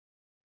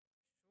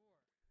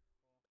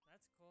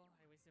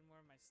collecting more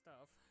of my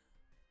stuff.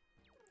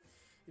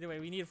 Either way,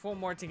 we need 4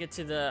 more to get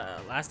to the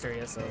last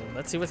area, so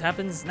let's see what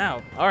happens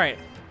now. Alright,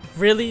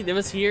 really? It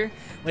was here?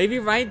 Wavy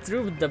right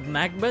through the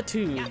Magma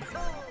tube.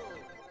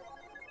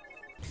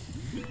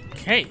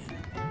 Okay.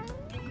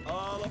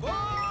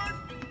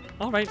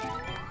 Alright.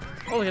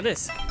 Oh, look at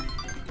this.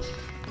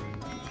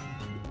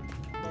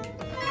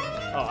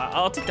 Oh,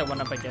 I'll take that one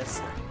up, I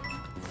guess.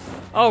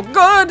 Oh,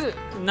 good!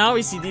 Now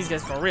we see these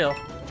guys for real.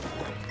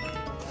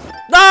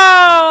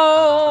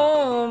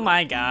 Oh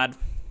my god.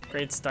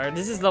 Great start.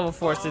 This is level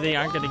 4, so they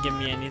aren't going to give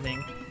me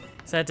anything.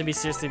 So I have to be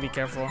seriously be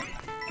careful.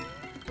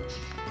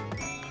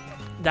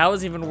 That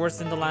was even worse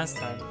than the last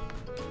time.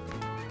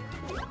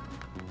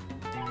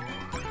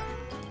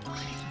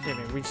 Can't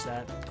even reach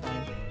that.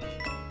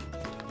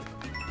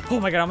 Oh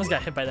my god, I almost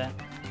got hit by that.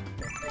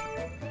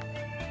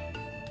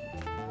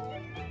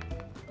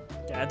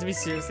 Yeah, I have to be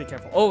seriously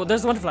careful. Oh,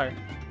 there's one flower.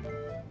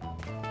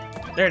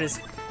 There it is.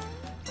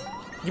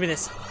 Give me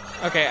this.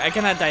 Okay, I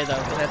cannot die though,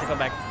 because I have to go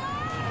back.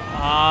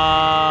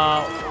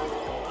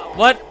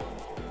 What?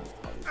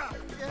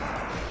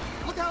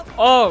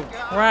 Oh,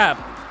 crap.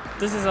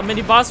 This is a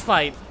mini boss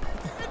fight.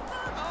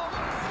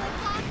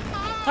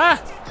 Ah!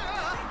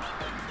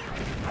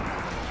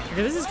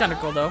 Okay, this is kind of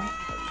cool though.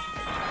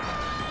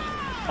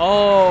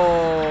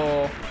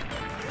 Oh.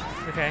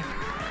 Okay.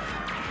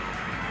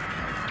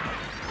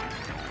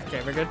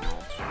 Okay, we're good.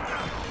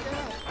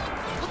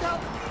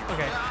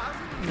 Okay.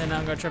 And then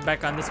I'm gonna try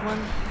back on this one.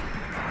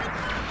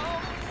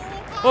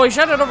 Oh, he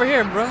shot it over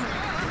here, bro.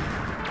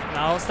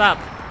 No, stop.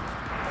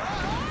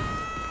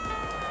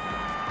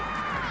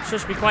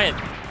 Shush, be quiet.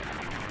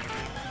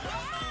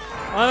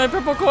 Oh, my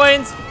purple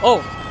coins.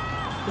 Oh,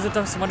 is it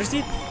the Wonder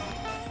Seed?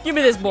 Give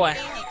me this boy.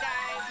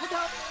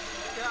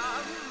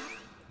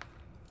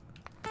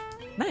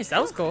 Nice,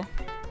 that was cool.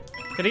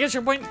 Could I get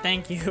your point?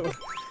 Thank you.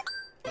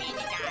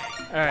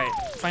 Alright,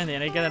 finally,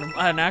 I get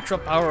an actual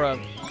power up.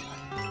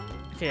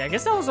 Okay, I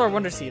guess that was our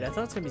Wonder Seed. I thought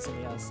it was gonna be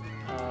something else.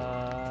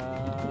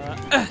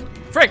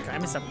 Frick! I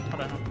missed something.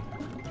 Hold on.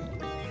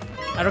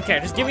 I don't care.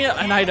 Just give me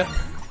an item.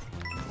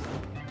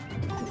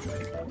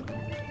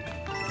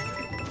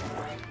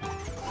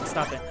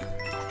 Stop it.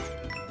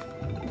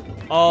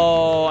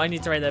 Oh, I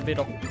need to ride that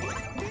beetle.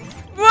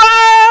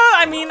 Whoa!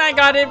 I mean, I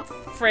got it.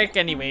 Frick,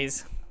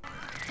 anyways.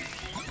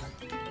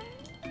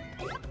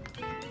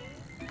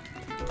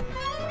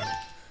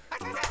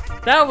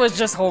 That was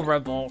just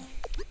horrible.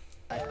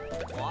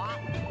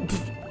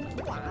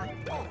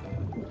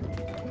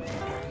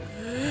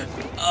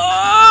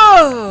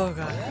 Oh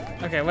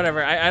god. Okay,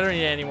 whatever. I don't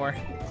need it anymore.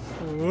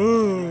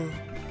 Ooh.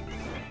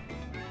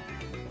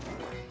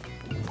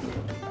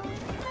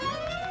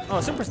 Oh,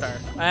 superstar.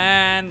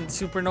 And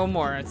super no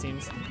more, it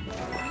seems.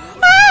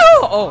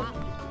 Oh!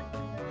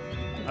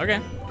 Okay.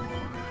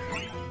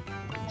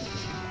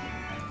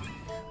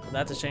 Well,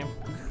 that's a shame.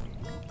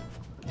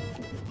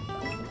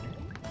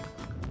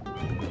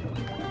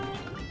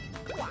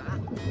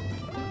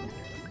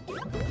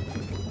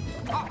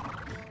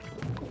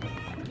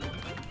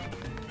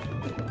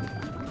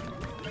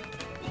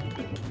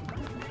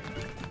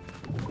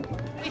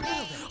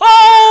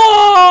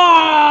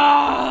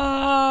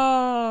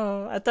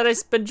 I thought I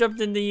spin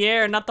jumped in the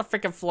air, not the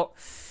freaking floor.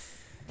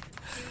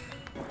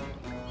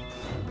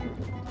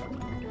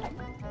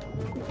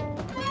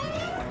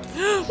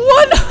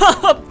 What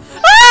up?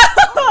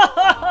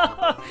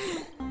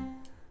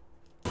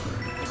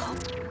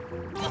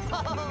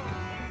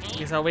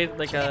 Guess I'll wait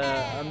like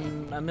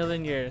a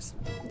million years.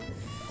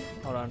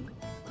 Hold on.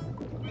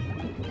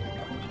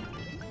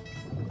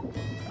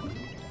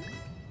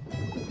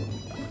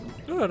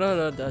 Oh,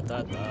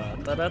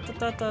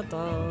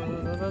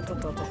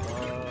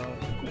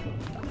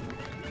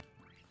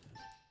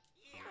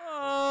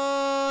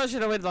 I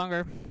should have waited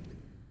longer.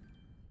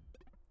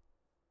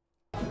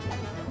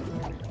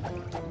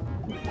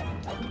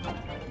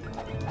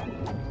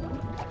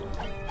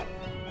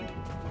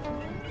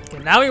 Okay,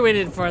 now we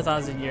waited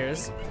 4,000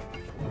 years.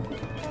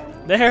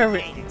 There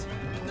we.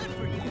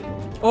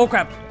 Oh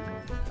crap!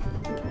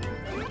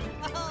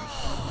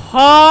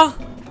 Huh?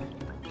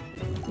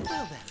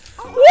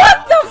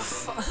 What the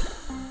f?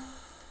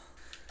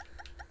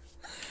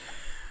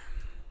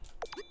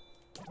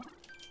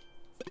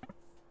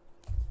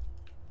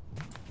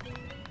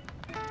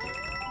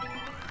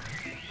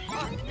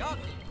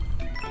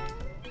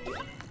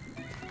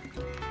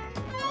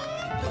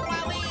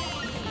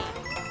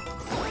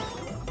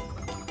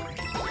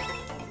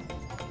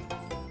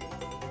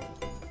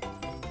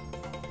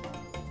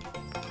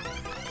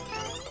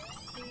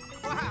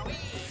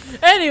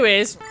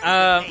 Anyways,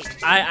 I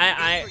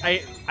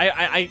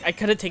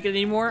couldn't take it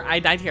anymore. I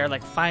died here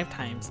like 5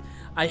 times.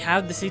 I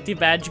have the safety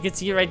badge. You can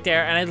see it right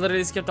there, and I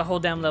literally skipped the whole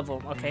damn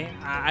level. Okay,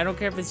 I don't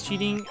care if it's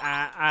cheating.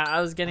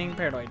 I was getting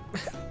paranoid.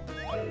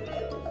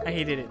 I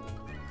hated it.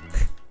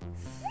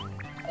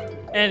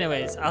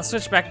 Anyways, I'll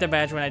switch back the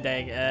badge when I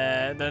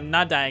die.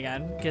 Not die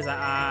again, because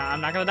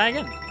I'm not gonna die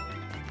again.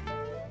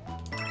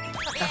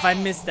 If I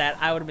missed that,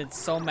 I would have been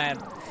so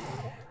mad.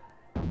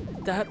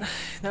 That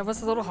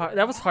was a little hard.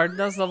 That was hard.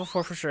 That was level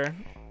 4 for sure.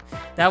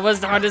 That was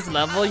the hardest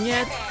level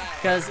yet,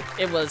 because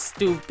it was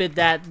stupid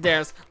that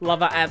there's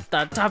lava at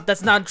the top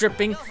that's not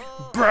dripping.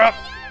 Bruh.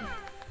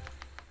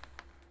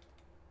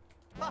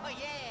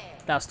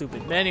 That was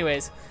stupid. But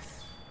anyways.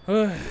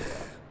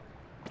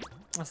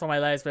 That's all my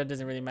lives, but it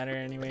doesn't really matter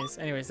anyways.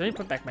 Anyways, let me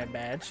put back my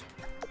badge.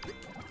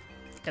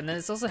 And then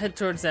let's also head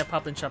towards that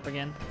Poplin shop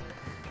again.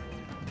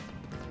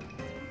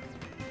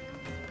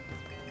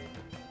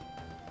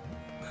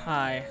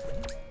 Hi.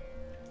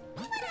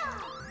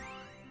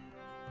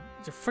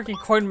 The freaking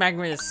corn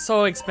magma is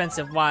so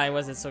expensive. Why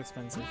was it so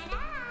expensive?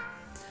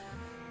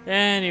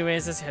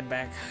 Anyways, let's head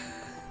back.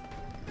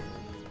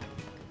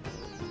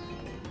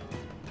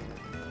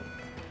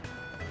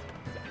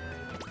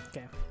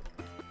 Okay.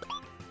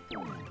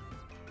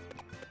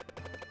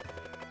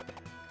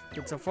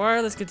 Good so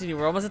far. Let's continue.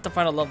 We're almost at the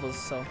final levels,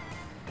 so.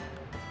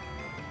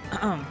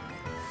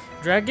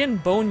 Dragon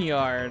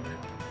Boneyard.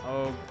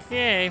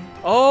 Okay.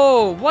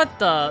 Oh, what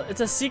the? It's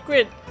a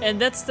secret,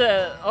 and that's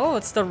the. Oh,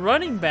 it's the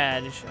running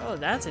badge. Oh,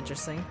 that's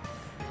interesting.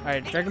 All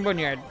right, Dragon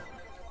Boneyard.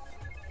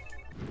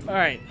 All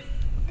right.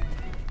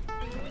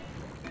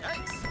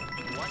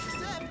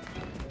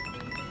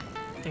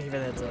 Thank you for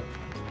the heads up.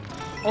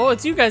 Oh,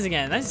 it's you guys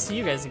again. Nice to see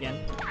you guys again.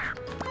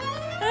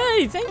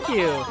 Hey, thank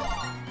you.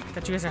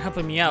 Thought you guys are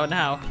helping me out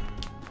now.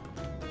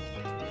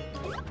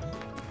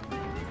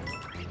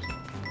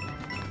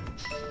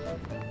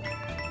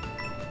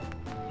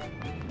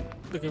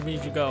 Look at me,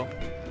 you go.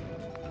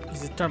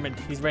 He's determined.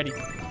 He's ready.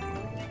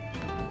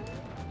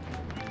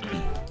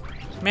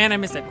 Man, I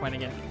missed that coin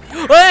again.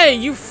 Hey,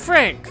 you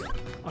frick!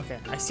 Okay,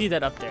 I see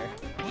that up there.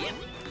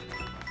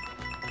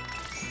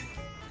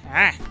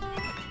 Ah!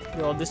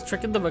 The oldest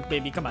trick in the book,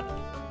 baby. Come on.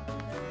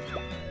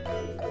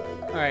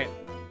 Alright.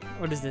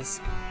 What is this?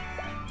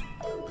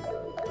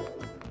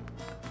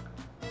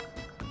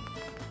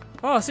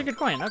 Oh, secret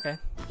coin. Okay.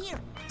 Here,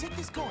 take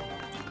this coin.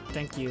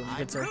 Thank you,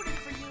 good sir.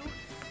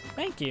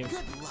 Thank you.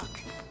 Good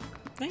luck.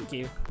 Thank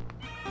you.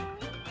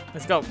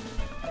 Let's go.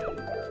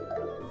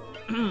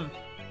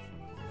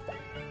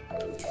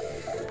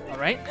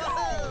 Alright.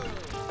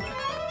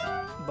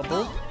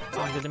 Bubble.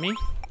 Sounds good to me.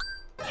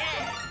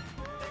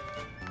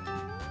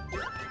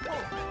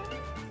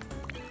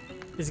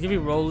 Is it gonna be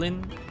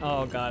rolling?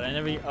 Oh god, I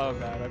never. Oh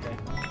god, okay.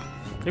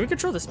 Can we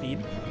control the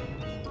speed?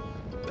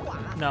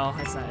 No,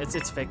 it's not.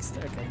 It's fixed.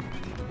 Okay.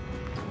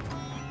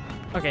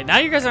 Okay, now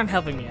you guys aren't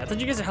helping me. I thought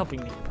you guys are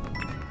helping me.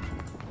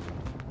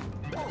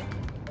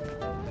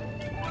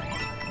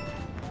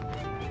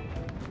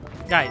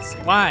 Guys,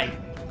 why?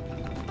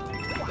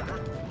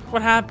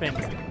 What happened?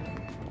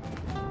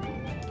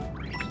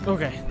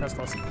 Okay, that was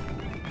close.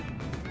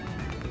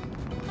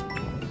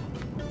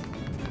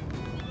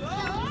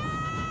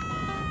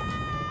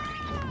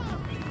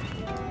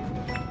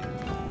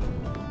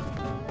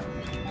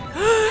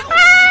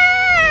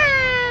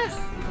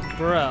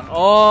 Bruh.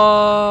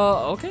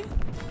 Oh, okay.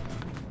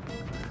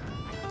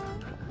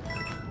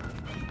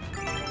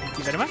 Thank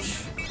you very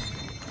much.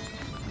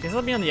 Guess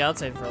I'll be on the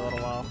outside for a little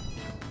while.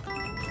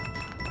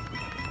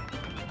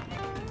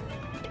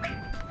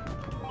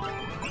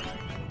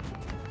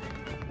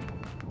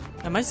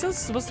 Am I still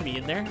supposed to be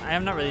in there? I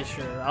am not really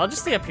sure. I'll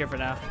just stay up here for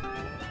now.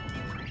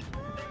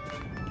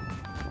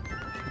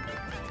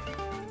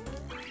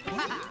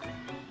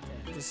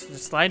 Okay,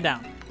 just slide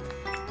down.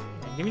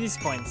 Okay, give me these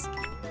coins.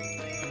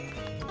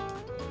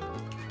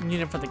 You need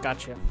them for the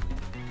gotcha.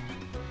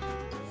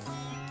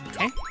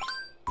 Okay.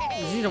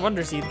 You need a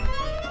Wonder Seed,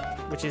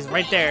 which is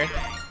right there.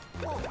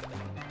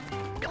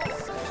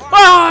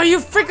 Oh, you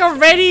freak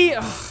already!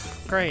 Oh,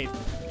 great.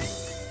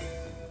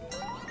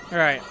 All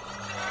right.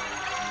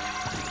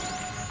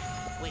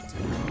 Wait,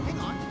 hang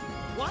on.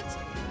 What?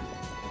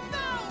 No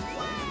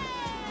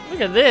way!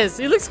 Look at this.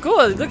 He looks cool.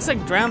 It looks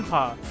like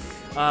Grandpa.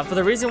 For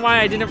the reason why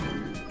I didn't.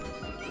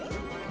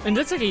 And it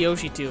looks like a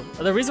Yoshi too.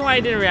 The reason why I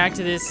didn't react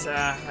to this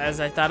as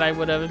I thought I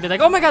would have been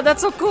like, oh my god,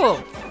 that's so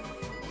cool!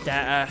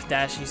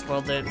 Dash, you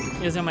spoiled it.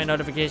 Using my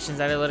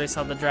notifications, I literally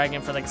saw the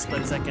dragon for like a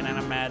split second and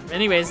I'm mad.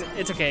 Anyways,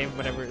 it's okay,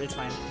 whatever, it's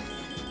fine.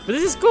 But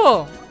this is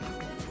cool!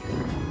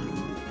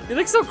 It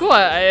looks so cool.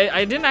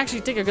 I didn't actually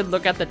take a good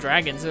look at the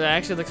dragon, so it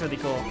actually looks really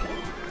cool.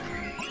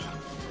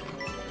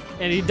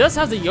 And he does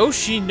have the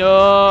Yoshi.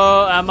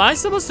 No, am I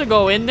supposed to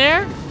go in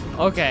there?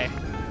 Okay.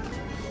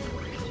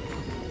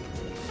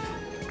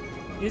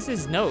 Use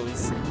his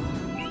nose.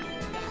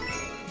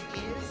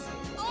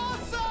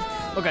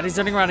 Oh god, he's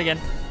turning around again.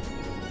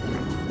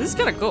 This is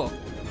kind of cool.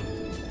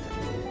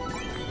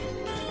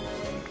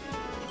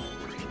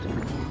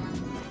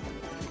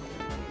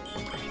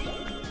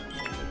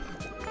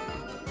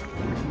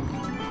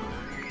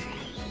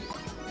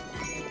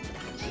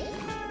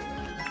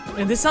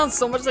 And this sounds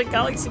so much like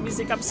Galaxy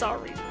music, I'm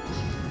sorry.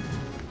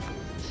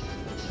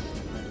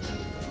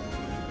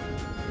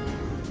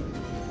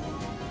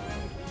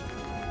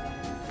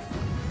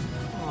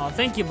 Oh,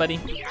 thank you, buddy.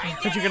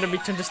 But you're gonna be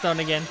turned to stone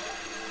again.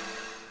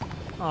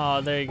 Oh,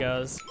 there he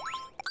goes.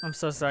 I'm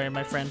so sorry,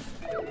 my friend.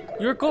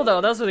 You were cool though,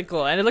 that was really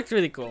cool, and it looked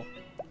really cool.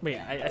 But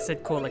yeah, I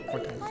said cool like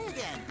 4 times.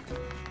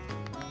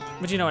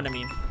 But you know what I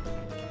mean.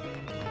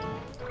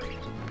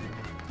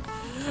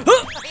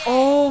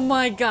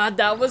 my god,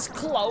 that was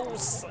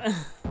close.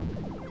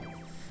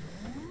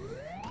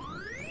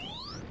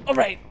 All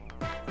right.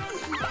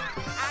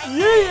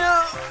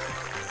 Yeah.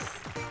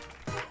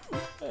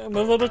 I'm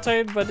a little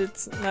tired, but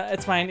it's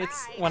fine.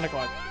 It's 1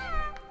 o'clock.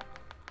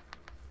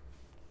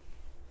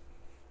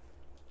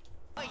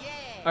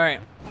 All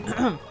right.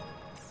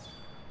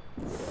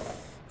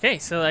 Okay,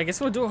 so I guess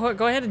we'll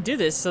go ahead and do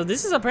this. So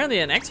this is apparently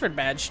an expert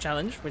badge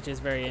challenge, which is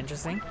very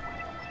interesting.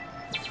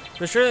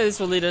 For sure, this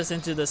will lead us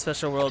into the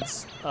special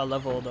worlds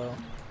level, though.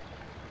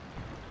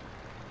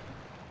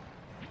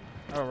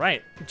 All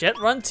right, Jet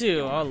Run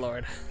 2. Oh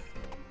lord.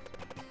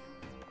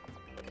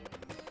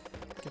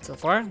 Good so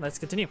far. Let's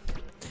continue.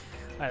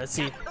 All right, let's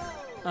see.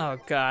 Oh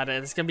god,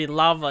 it's gonna be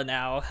lava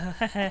now.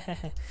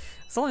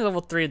 It's only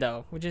level 3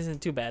 though, which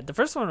isn't too bad. The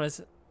first one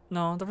was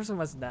the first one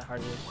wasn't that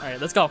hard. All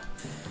right, let's go. All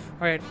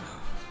right,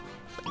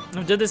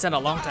 I've did this in a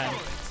long time.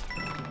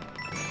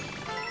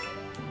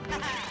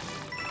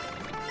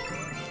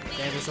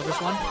 Okay, this is the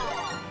first one.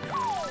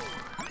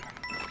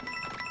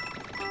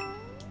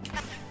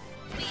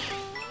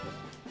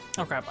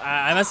 Oh crap!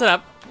 I messed it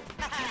up.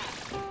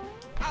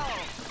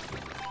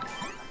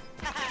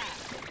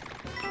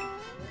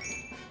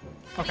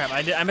 Oh crap!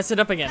 I messed it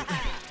up again.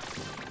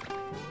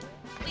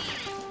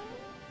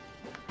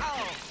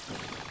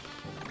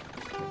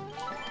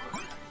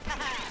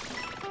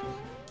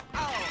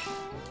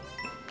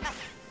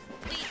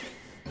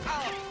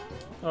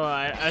 Oh,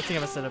 I think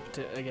I messed it up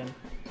again.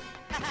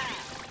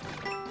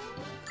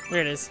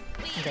 There it is.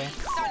 Okay.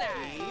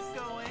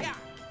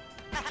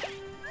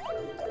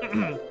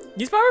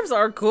 These power-ups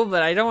are cool,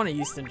 but I don't want to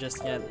use them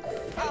just yet.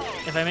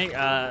 If I make,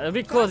 it'd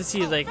be cool to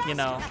see, like, you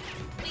know,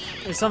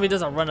 if somebody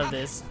does a run of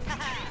this.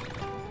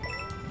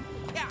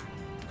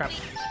 Crap.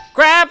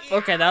 Crap!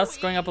 Okay, that was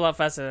going up a lot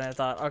faster than I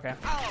thought. Okay.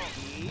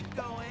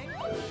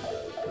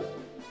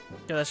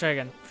 Okay, let's try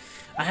again.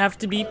 I have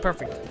to be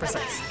perfect,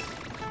 precise.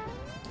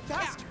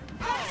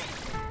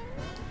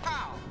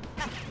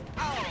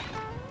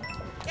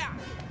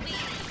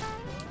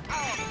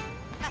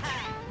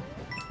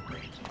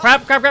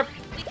 Crap, crap, crap.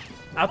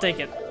 I'll take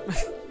it.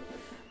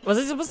 Was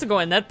I supposed to go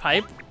in that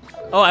pipe?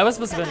 Oh, I was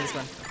supposed to go in this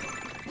one.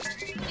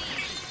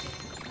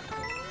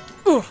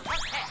 Ooh.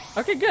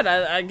 Okay, good.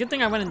 Good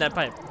thing I went in that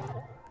pipe.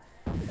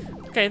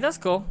 Okay, that's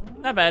cool.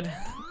 Not bad.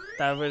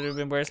 That would have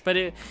been worse, but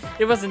it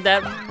wasn't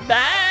that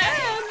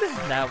bad.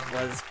 That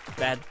was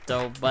bad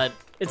though, but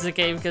it's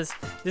okay because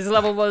this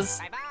level was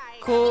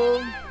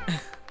cool.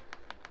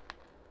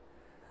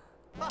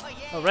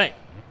 All right.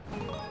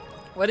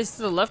 What is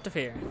to the left of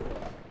here?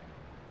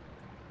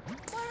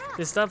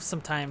 There's still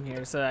some time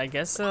here, so I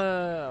guess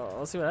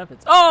we'll see what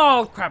happens.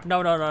 Oh crap!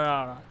 No!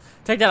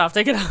 Take that off.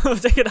 Take it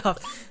off. Take it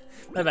off.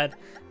 My bad.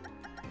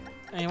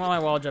 I want my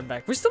wall jump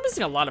back. We're still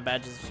missing a lot of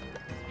badges.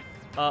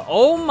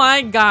 Oh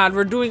my god,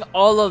 we're doing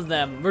all of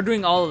them. We're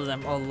doing all of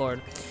them. Oh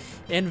lord.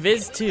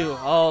 Invis 2.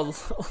 Oh,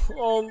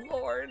 oh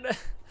lord.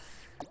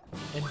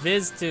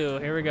 Invis 2.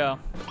 Here we go.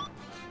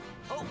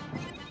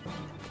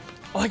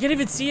 Oh, I can't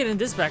even see it in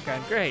this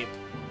background. Great.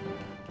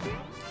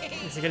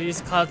 Guess I gotta use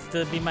clouds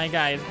to be my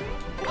guide.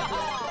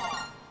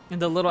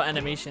 And the little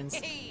animations.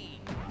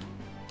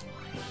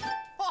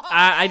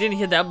 I didn't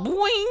hear that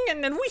boing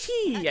and then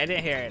wee. I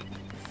didn't hear it,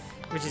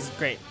 which is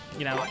great,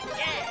 you know.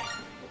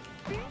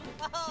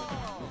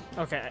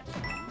 Okay,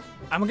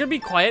 I'm gonna be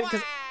quiet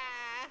because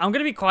I'm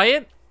gonna be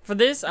quiet for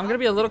this. I'm gonna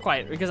be a little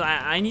quiet because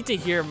I need to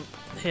hear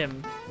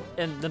him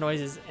and the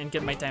noises and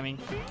get my timing.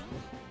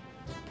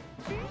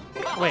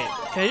 Wait,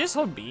 can I just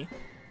hold B?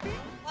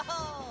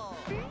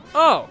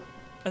 Oh,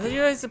 I thought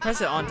you guys had to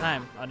press it on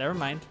time. Oh, never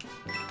mind.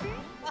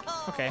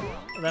 Okay,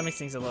 well, that makes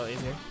things a little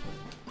easier.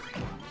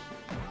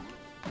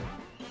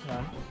 Hold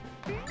on.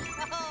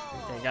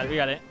 Okay, got it. We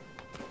got it.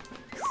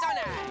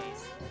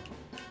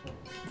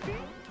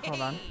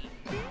 Hold on.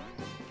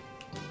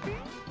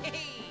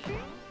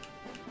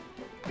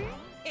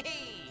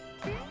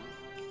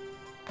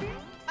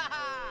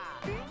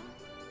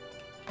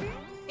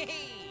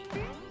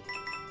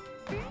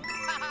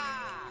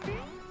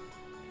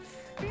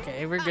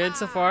 Okay, we're good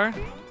so far.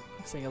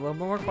 Staying a little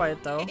more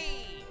quiet though.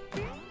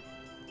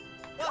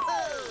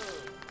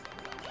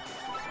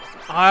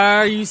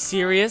 Are you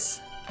serious?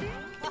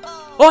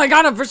 Oh, I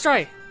got him first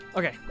try.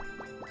 Okay,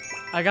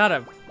 I got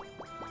him.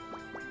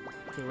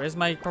 Okay, where's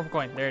my purple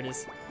coin? There it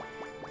is.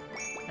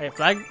 Hey,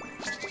 flag.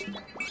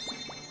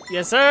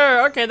 Yes,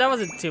 sir. Okay, that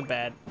wasn't too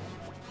bad.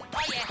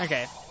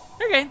 Okay,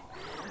 okay.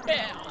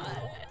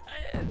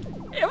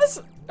 It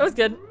was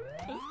good.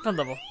 Fun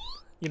level,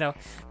 you know.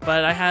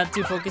 But I had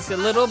to focus a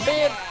little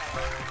bit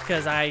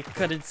because I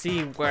couldn't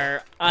see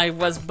where I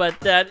was. But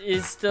that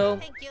is still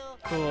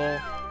cool.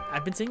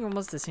 I've been saying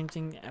almost the same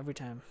thing every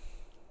time.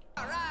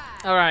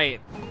 All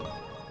right.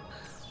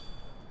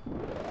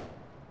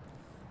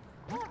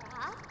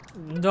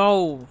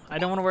 No, I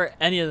don't want to wear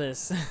any of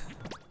this.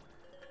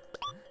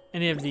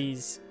 Any of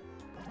these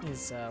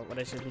is what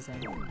I should be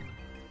saying.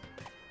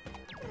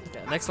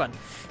 Okay, next one,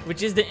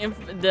 which is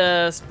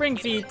the Spring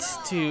Feet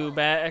to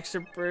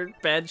Expert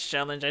Badge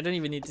Challenge. I don't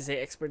even need to say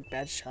Expert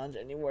Badge Challenge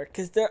anymore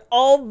because they're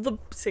all the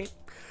same.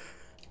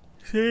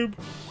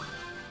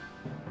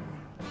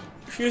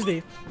 Excuse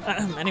me.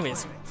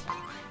 Anyways,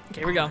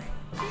 okay, here we go.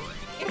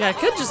 Yeah, I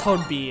could just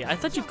hold B. I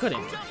thought you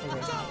couldn't.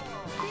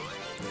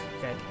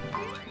 Okay,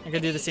 I'm gonna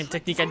do the same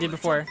technique I did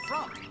before.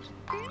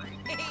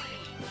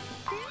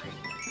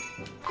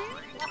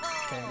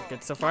 Okay,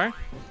 good so far.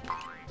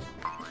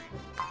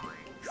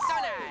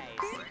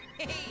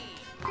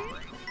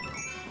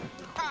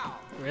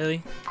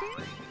 Really?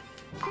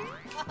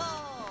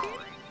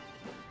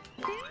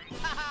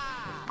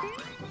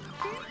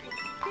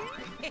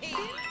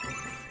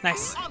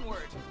 Nice.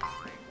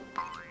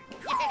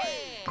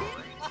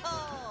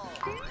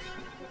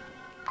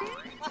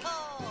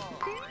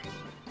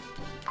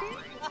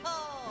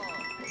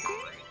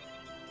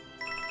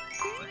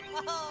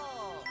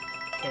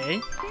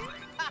 Okay.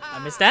 I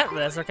missed that, but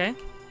that's okay.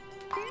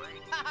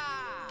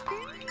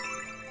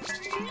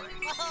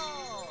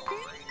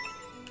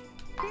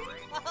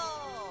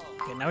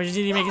 Okay, now we just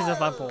need to make it to the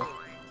flagpole.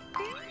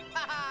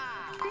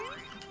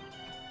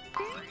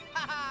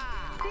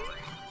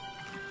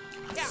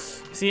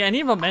 See, I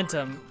need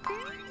momentum.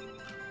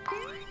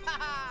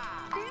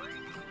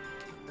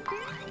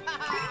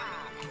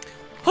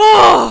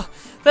 Oh!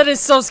 That is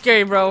so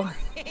scary, bro.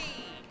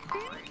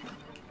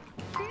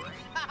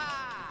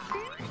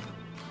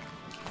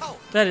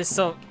 That is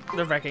so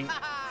nerve-wracking.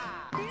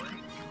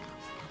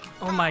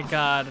 Oh my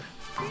god.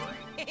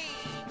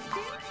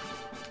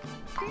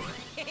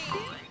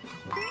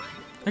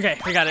 Okay,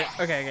 we got it.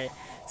 Okay.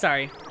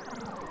 Sorry.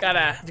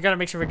 Gotta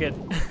make sure we're good.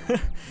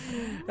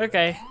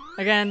 Okay,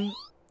 again,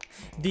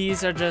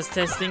 these are just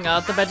testing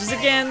out the badges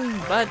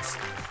again, but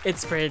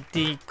it's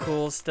pretty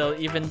cool still,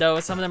 even though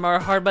some of them are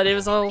hard, but it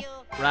was all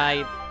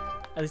right.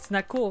 At least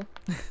not cool.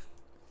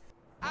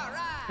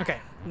 Okay,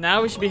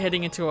 now we should be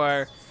heading into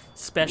our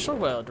special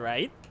world,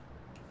 right?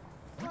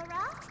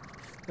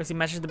 Let's see,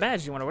 matches the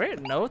badge. You want to wear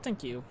it? No,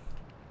 thank you.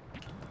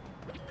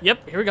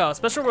 Yep, here we go.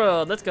 Special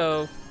world. Let's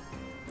go.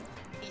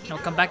 Now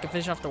come back and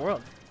finish off the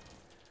world.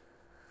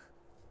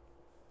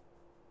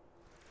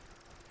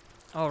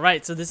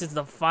 Alright, so this is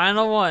the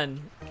final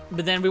one.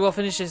 But then we will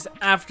finish this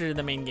after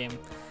the main game.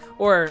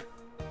 Or...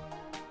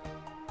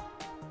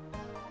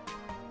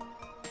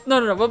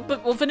 No.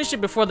 We'll finish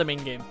it before the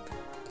main game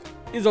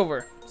is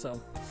over.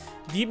 So,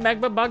 Deep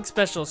Magma Bog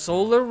Special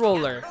Solar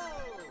Roller.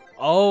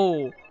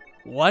 Oh,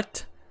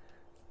 what?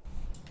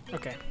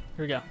 Okay,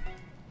 here we go.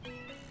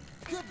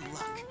 Good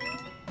luck.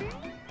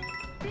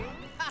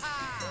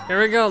 Here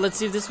we go. Let's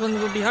see if this one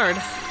will be hard.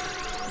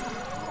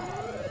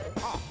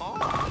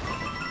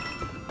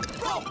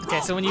 Okay,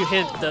 so when you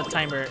hit the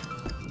timer,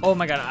 oh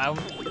my god,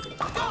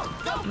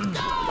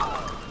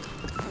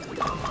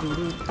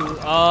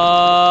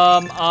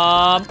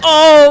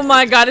 oh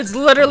my god, it's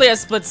literally a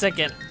split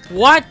second.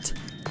 What?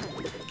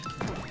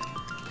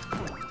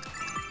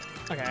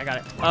 Okay, I got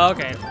it.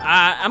 Okay,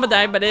 I'm gonna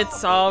die, but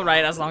it's all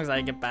right as long as I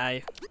get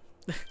by.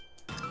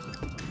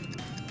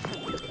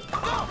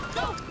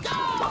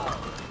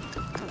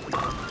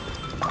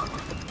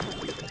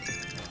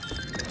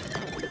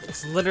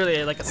 It's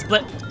literally like a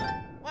split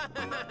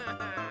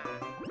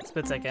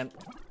second.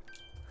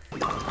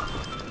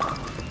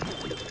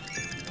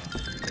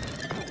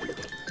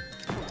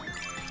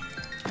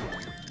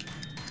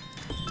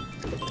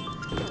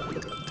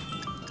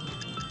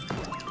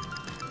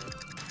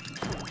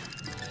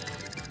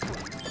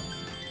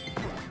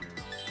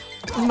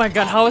 Oh my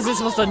god, how was I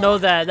supposed to know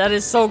that? That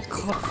is so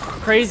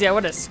crazy.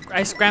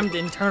 I scrammed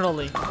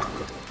internally.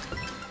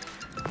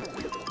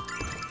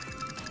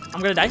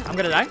 I'm gonna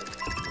die.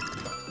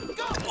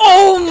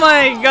 Oh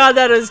my god,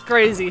 that is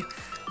crazy.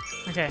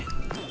 Okay.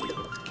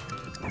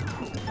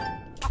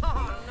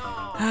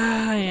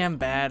 I am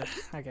bad.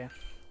 Okay.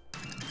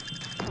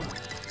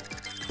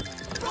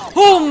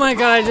 Oh my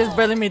god, I just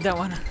barely made that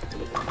one.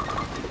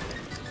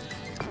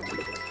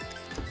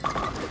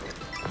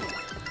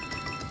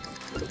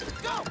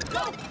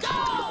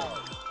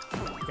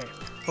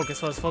 Okay,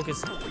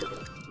 focus.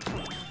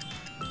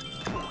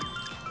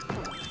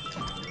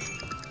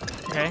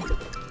 Okay.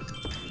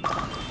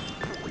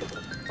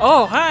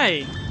 Oh,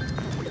 hi!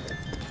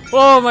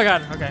 Oh my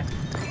god, okay.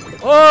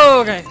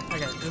 Oh, okay.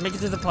 Just make it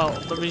to the pole.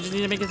 We just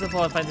need to make it to the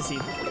pole and find the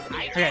seed.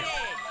 Okay.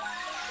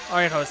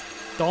 Alright, host.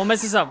 Don't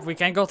mess this up. We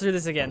can't go through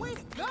this again.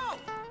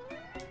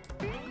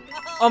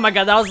 Oh my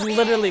god, that was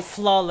literally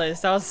flawless.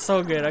 That was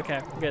so good.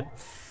 Okay, good.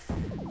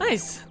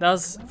 Nice. That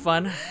was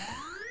fun.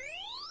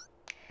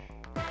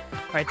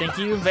 Alright, thank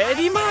you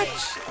very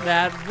much.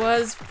 That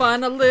was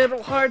fun. A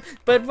little hard,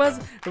 but was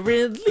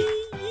really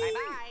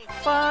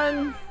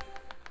fun.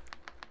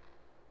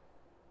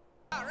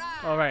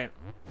 Alright.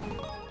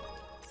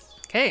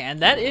 Okay, and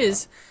that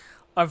is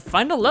our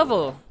final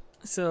level.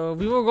 So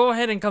we will go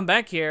ahead and come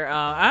back here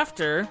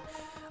after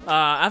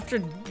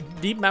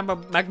Deep Magma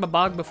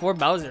Bog before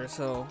Bowser.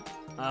 So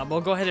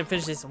we'll go ahead and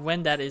finish this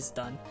when that is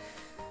done.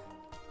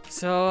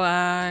 So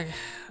I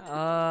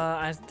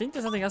think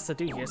there's nothing else to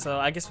do here. So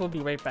I guess we'll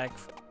be right back.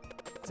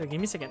 So give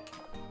me a second.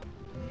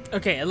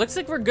 Okay, it looks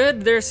like we're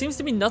good. There seems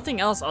to be nothing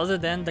else other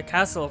than the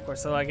castle, of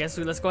course. So I guess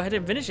let's go ahead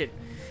and finish it.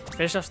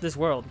 Finish off this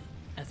world.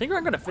 I think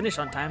we're gonna finish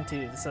on time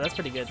too, so that's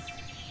pretty good.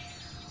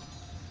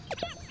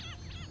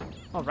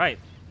 All right.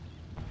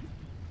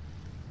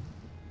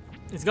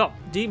 Let's go.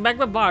 The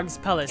Magma Boggs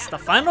Palace, the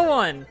final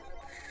one.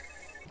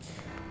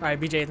 All right,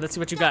 BJ, let's see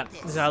what you got.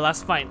 This is our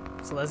last fight,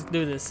 so let's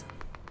do this.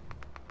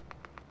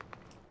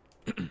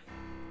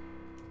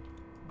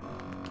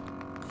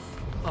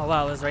 Oh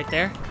wow, it's right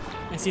there.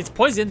 I see it's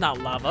poison, not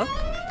lava.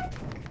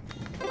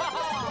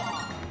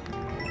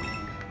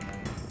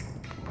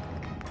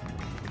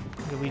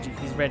 Luigi,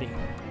 he's ready.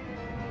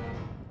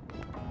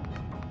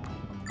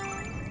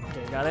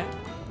 Okay, got it.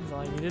 That's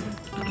all I needed.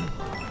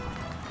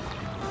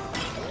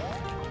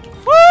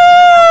 Woo!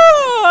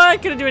 I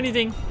couldn't do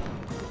anything.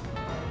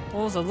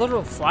 Oh, it's a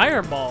little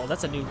flyer ball.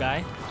 That's a new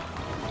guy.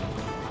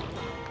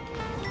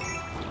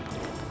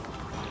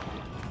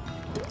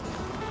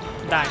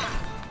 Die.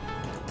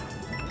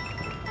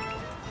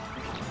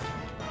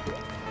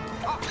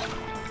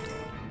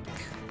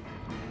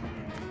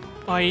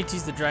 Oh, I need to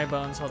use the dry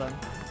bones. Hold on.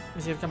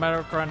 Is he gonna come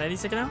out around any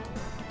second now?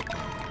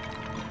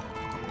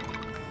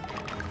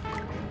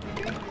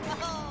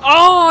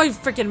 Oh, I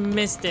freaking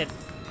missed it.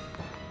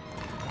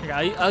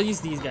 Okay, I'll use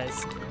these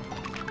guys.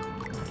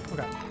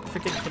 Okay,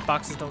 freaking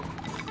hitboxes don't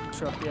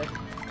show up yet.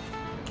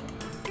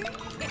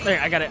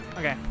 There, I got it.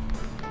 Okay.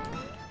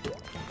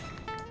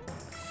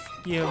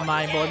 Give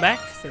my boy back.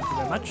 Thank you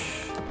very much.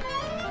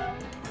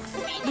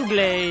 Double.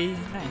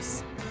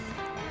 Nice.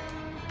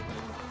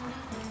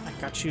 I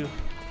got you.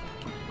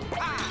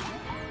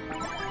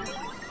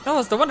 Oh,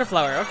 it's the Wonder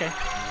Flower. Okay.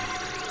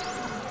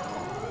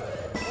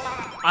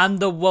 I'm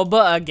the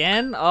Wubba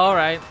again?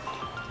 Alright.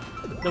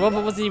 The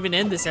Wubba wasn't even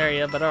in this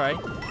area, but alright.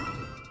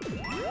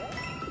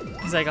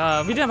 He's like,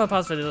 we didn't have a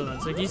pause for the other one,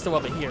 so we can use the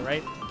Wubba here,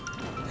 right?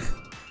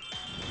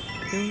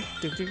 Hey,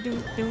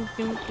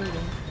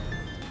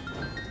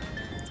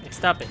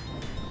 stop it.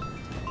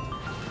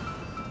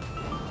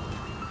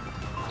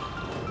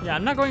 Yeah,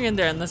 I'm not going in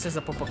there unless there's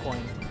a Popo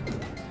coin.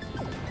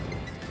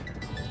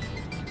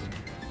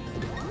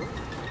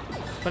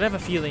 But I have a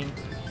feeling.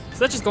 So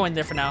let's just go in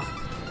there for now.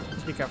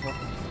 Just be careful.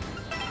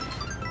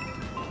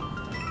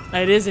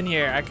 It is in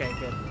here. Okay,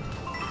 good.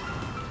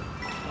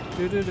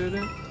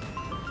 Do-do-do-do.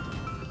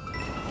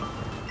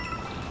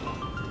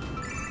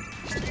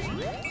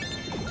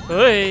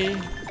 Hey! Okay.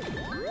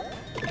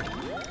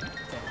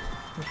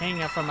 I'm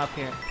hanging out from up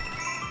here.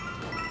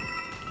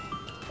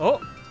 Oh!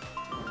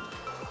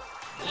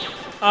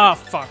 Oh,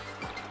 fuck.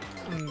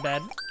 I'm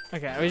bad.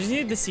 Okay, we just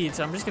need the seed,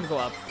 so I'm just gonna go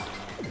up.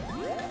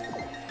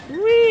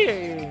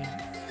 Whee!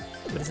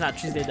 But it's not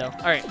Tuesday though.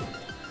 Alright.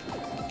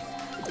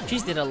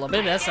 Cheese did a little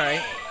bit, that's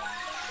alright.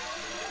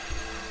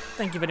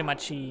 Thank you very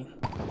much.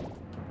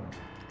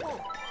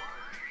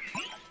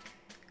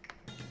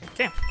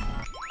 Okay.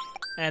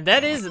 And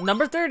that is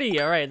number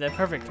 30. Alright, that's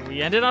perfect.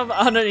 We ended up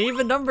on an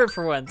even number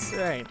for once.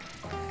 Alright.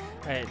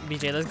 Alright,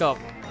 BJ, let's go.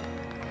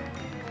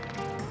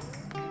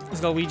 Let's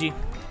go, Ouija.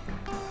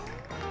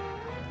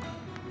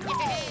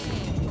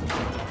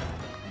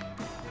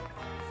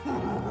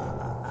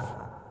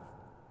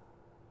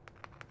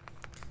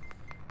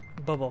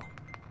 Bubble.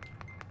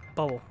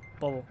 Bubble.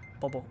 Bubble.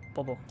 Bubble.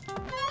 Bubble.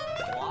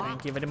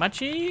 Thank you very much.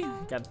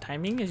 Got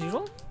timing as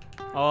usual.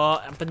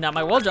 Oh, I'm putting out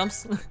my wall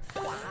jumps.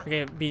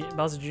 Okay,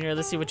 Bowser Jr.,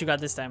 let's see what you got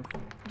this time.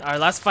 Our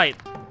last fight.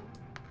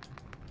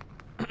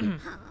 I'm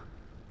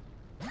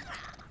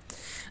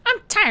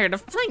tired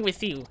of playing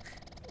with you.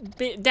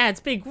 Dad's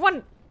big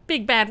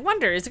bad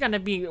wonder is gonna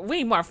be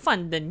way more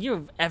fun than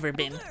you've ever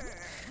been.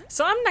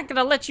 So I'm not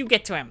gonna let you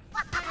get to him.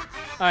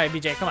 Alright,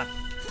 BJ, come on.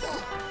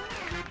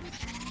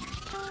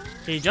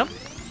 Can he jump?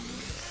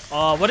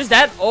 Oh, what is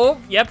that? Oh,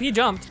 yep, he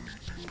jumped.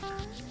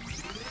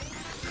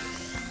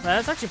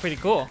 That's actually pretty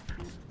cool.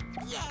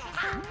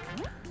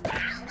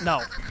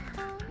 No.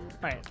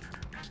 Alright.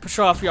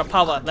 Show off your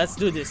power. Let's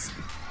do this.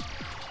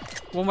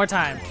 One more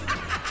time.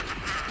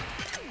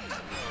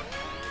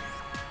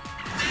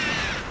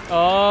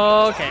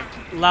 Okay.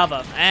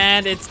 Lava.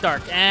 And it's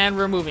dark. And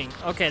we're moving.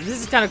 Okay, this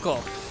is kind of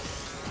cool.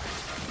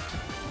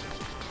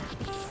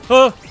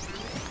 Oh!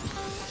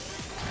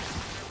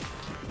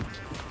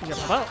 You got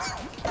pop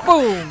out.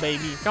 Boom,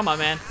 baby. Come on,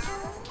 man.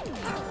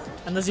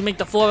 Unless you make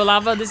the floor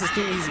lava, this is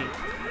too easy.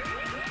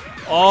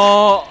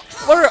 Oh,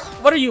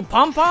 what are you,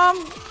 pom-pom?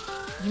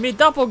 You made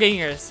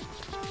doppelgangers.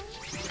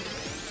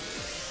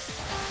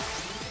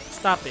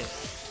 Stop it.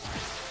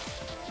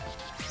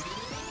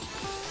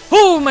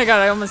 Oh my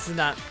god, I almost did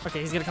not. Okay,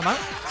 he's gonna come out.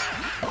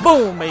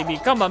 Boom, baby.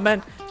 Come on,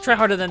 man. Try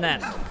harder than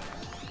that.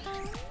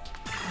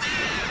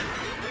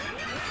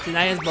 See,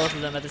 now he has both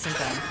of them at the same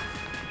time.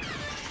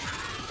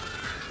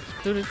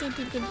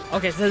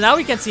 Okay, so now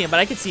we can see him, but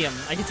I can see him.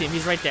 I can see him.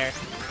 He's right there.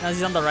 Now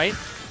he's on the right.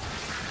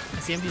 I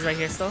see him. He's right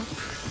here still.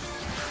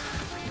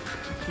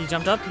 He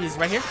jumped up. He's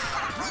right here.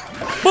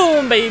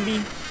 Boom,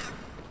 baby.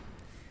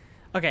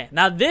 Okay,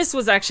 now this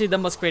was actually the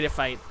most creative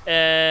fight.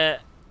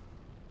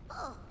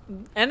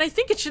 And I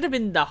think it should have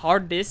been the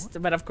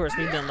hardest, but of course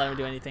we didn't let him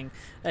do anything.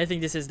 I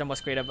think this is the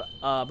most creative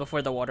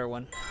before the water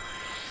one.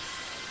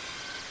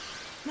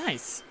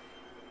 Nice.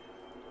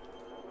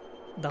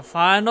 The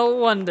final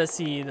Wonder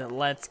Seed.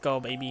 Let's go,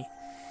 baby.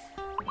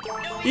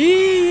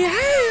 Yeah!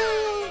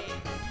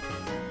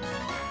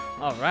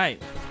 All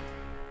right.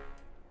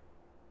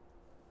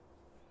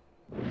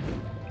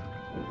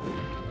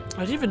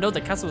 I didn't even know the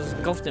castle was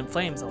engulfed in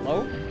flames.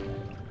 Hello?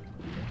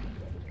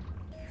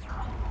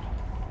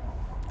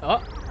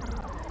 Oh.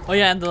 Oh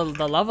yeah, and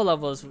the lava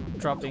level is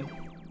dropping.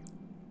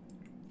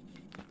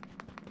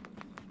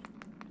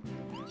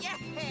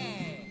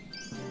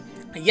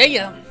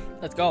 Yeah!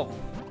 Let's go.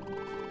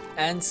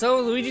 And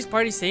so Luigi's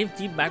party saved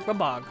Deep Magma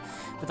Bog.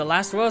 With the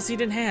last royal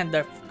seed in hand,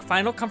 the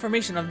final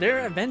confirmation of their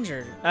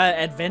adventure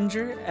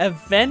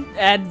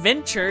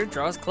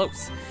draws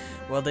close.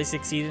 Will they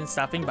succeed in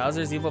stopping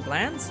Bowser's evil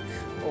plans?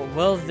 Or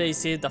will they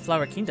save the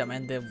Flower Kingdom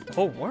and the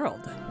whole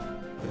world?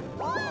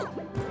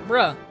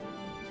 Bruh.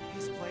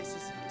 This place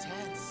is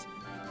intense.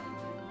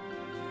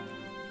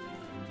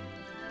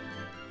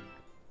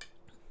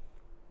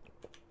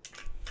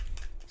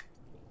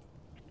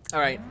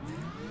 Alright.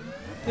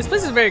 This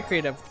place is very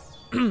creative.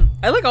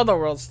 I like all the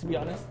worlds, to be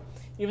honest.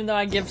 Even though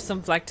I give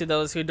some flack to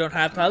those who don't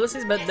have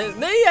palaces, but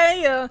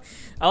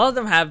all of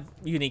them have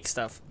unique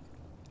stuff.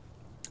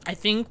 I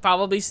think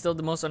probably still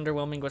the most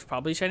underwhelming was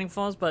probably Shining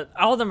Falls, but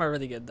all of them are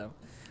really good though.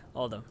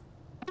 All of them.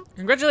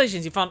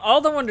 Congratulations, you found all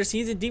the Wonder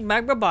Seeds in Deep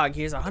Magma Bog.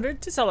 Here's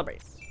 100 to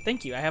celebrate.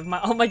 Thank you, I have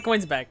all my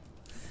coins back.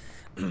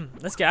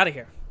 Let's get out of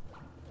here.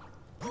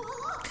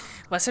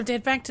 Well, it's time to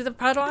head back to the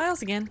Paddle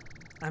Isles again.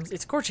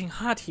 It's scorching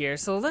hot here,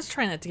 so let's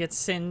try not to get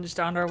singed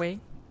on our way.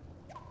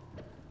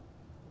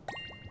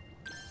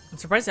 I'm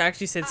surprised I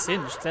actually said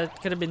singed.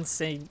 That could have been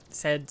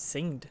said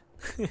singed.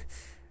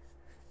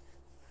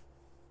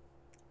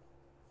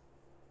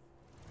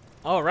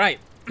 Alright,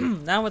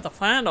 now with the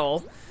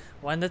final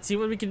one, let's see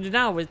what we can do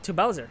now to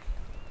Bowser.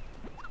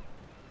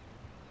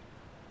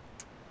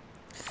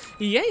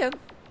 Yeah.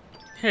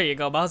 Here you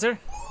go, Bowser.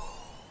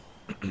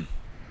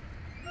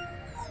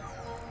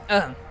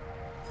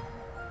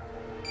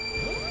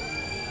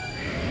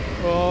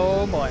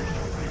 Oh boy.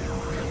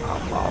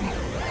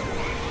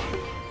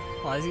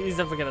 Well, he's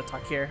definitely gonna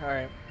talk here.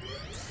 Alright.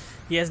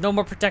 He has no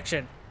more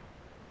protection.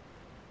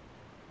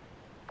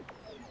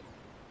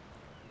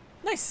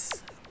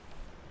 Nice.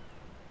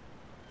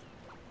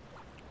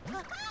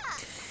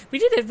 We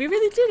did it! We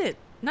really did it!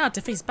 Now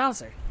to face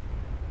Bowser.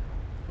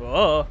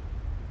 Whoa.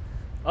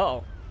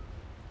 Uh-oh.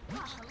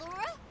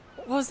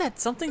 What was that?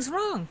 Something's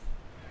wrong.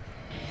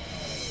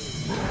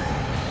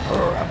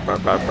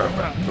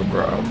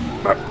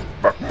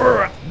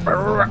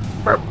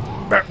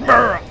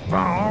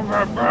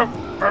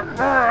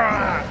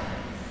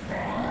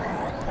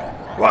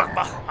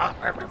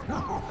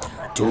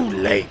 Too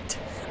late.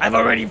 I've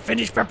already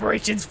finished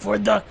preparations for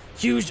the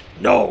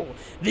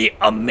the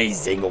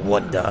amazing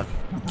wonder.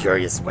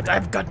 Curious what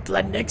I've got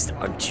planned next,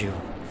 aren't you?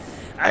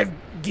 I've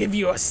give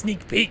you a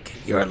sneak peek.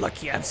 You're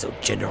lucky I'm so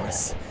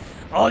generous.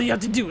 All you have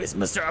to do is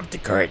muster up the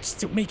courage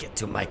to make it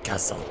to my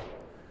castle.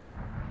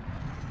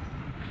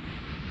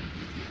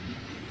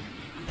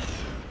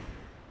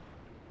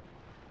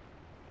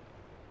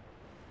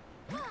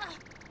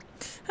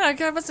 I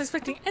wasn't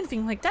expecting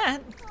anything like that.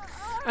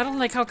 I don't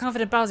like how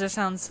confident Bowser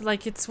sounds.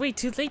 Like it's way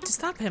too late to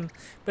stop him.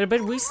 But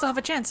we still have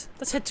a chance.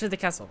 Let's head to the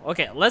castle.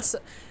 Okay, let's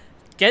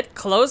get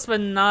close but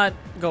not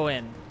go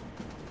in.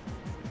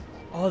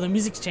 Oh, the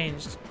music's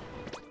changed.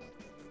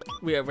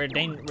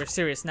 We're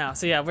serious now.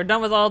 So yeah, we're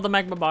done with all the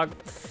Magma Bog.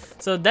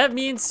 So that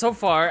means so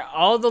far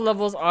all the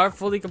levels are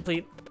fully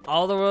complete.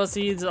 All the royal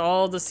seeds,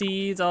 all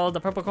the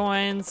purple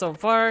coins so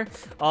far,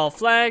 all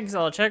flags,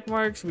 all check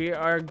marks. We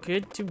are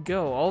good to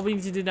go. All we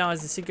need to do now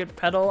is the secret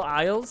Petal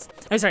Isles.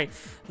 I'm sorry,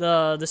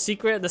 the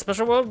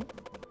special world.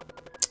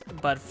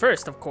 But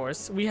first, of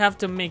course, we have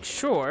to make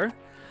sure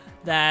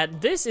that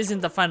this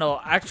isn't the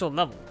final actual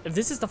level. If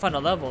this is the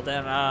final level,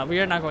 then we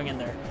are not going in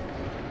there.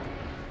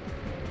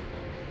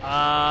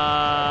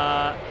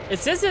 It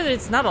says that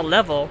it's not a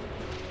level.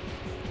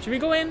 Should we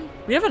go in?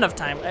 We have enough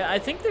time. I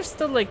think there's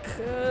still like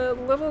a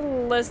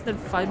little less than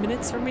 5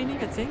 minutes remaining,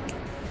 I think.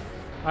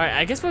 Alright,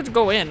 I guess we'll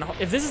go in.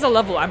 If this is a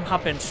level, I'm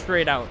hopping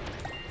straight out.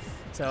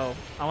 So,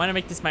 I want to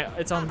make this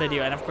its own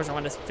video, and of course I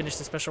want to finish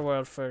the special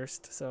world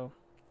first, so.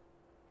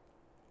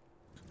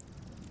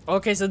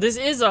 Okay, so this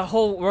is a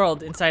whole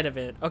world inside of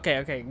it.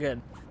 Okay, good.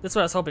 That's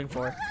what I was hoping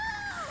for.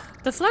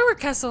 The Flower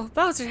Castle!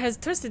 Bowser has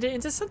twisted it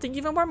into something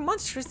even more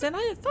monstrous than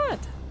I had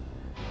thought.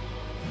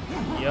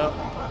 Yup.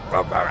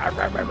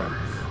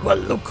 Well,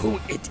 look who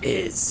it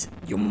is.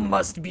 You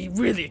must be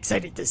really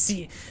excited to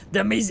see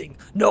the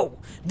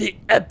the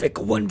epic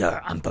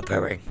wonder I'm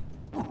preparing.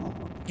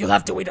 You'll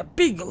have to wait a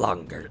bit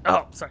longer.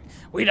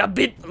 Wait a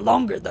bit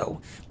longer though.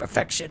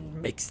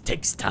 Perfection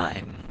takes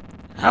time.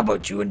 How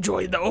about you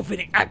enjoy the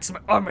opening acts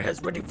my armor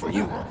has ready for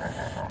you?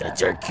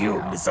 That's your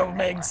cue, Miss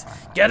Megs.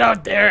 Get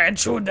out there and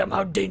show them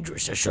how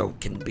dangerous a show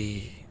can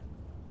be.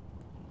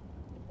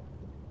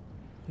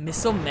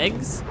 Miss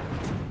Megs?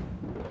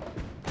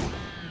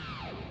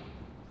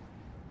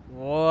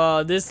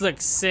 Whoa, this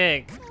looks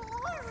sick.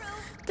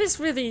 This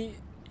really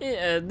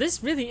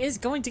is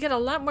going to get a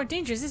lot more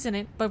dangerous, isn't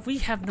it? But we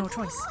have no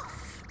choice.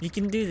 We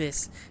can do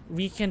this.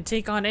 We can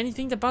take on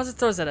anything that Bowser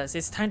throws at us.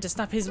 It's time to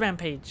stop his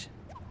rampage.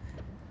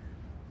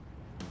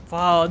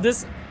 Wow,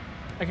 this...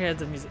 Okay, I have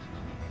the music.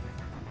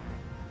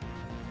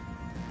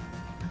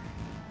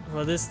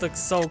 Well, this looks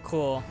so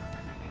cool.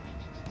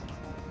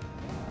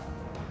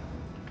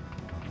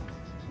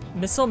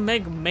 Missile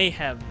Meg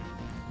Mayhem.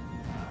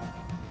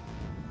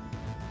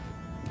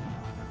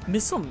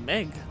 Missile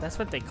Meg? That's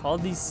what they call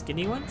these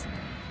skinny ones?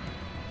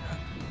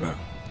 You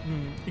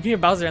can hear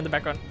Bowser in the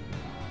background.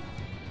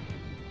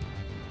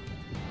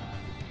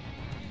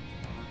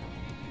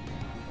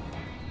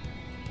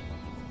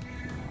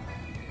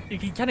 You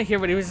can kind of hear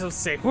what he was supposed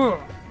to say.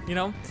 You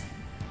know?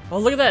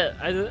 Well, look at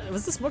that.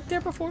 Was the smoke there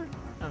before?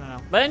 I don't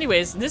know. But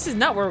anyways, this is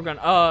not where we're going.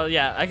 Oh,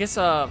 yeah. I guess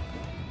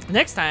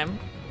next time.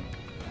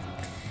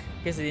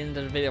 I guess at the end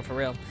of the video for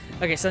real.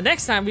 Okay, so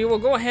next time we will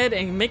go ahead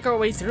and make our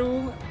way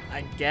through,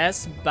 I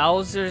guess,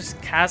 Bowser's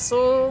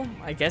castle.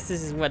 I guess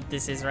this is what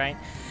this is, right?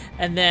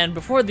 And then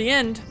before the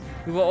end,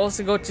 we will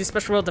also go to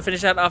Special World to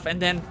finish that off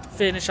and then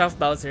finish off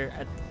Bowser.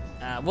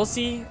 We'll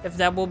see if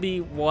that will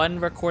be one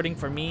recording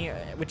for me,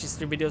 which is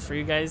 3 videos for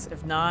you guys.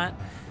 If not,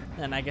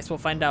 then I guess we'll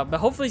find out. But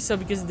hopefully so,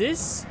 because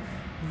this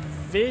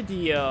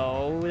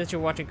video that you're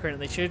watching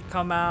currently should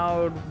come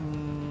out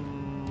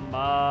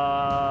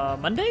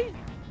Monday?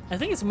 I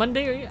think it's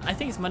Monday. I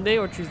think it's Monday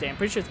or Tuesday. I'm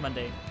pretty sure it's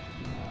Monday.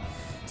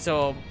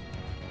 So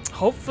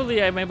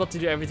hopefully I'm able to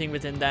do everything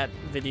within that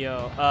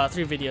video,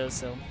 3 videos.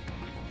 So,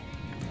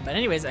 but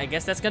anyways, I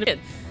guess that's gonna be it.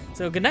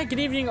 So good night, good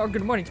evening, or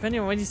good morning,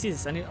 depending on when you see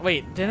this.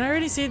 Wait, did I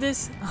already say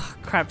this? Oh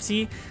crap!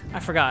 See,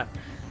 I forgot.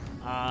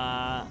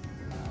 I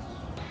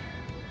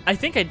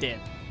think I did.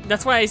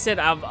 That's why I said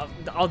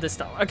all this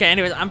stuff. Okay,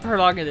 anyways, I'm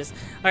prologuing this.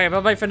 All right,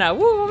 bye bye for now.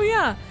 Woo,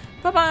 yeah,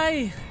 bye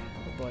bye.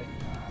 Oh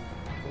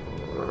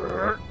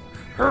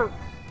boy.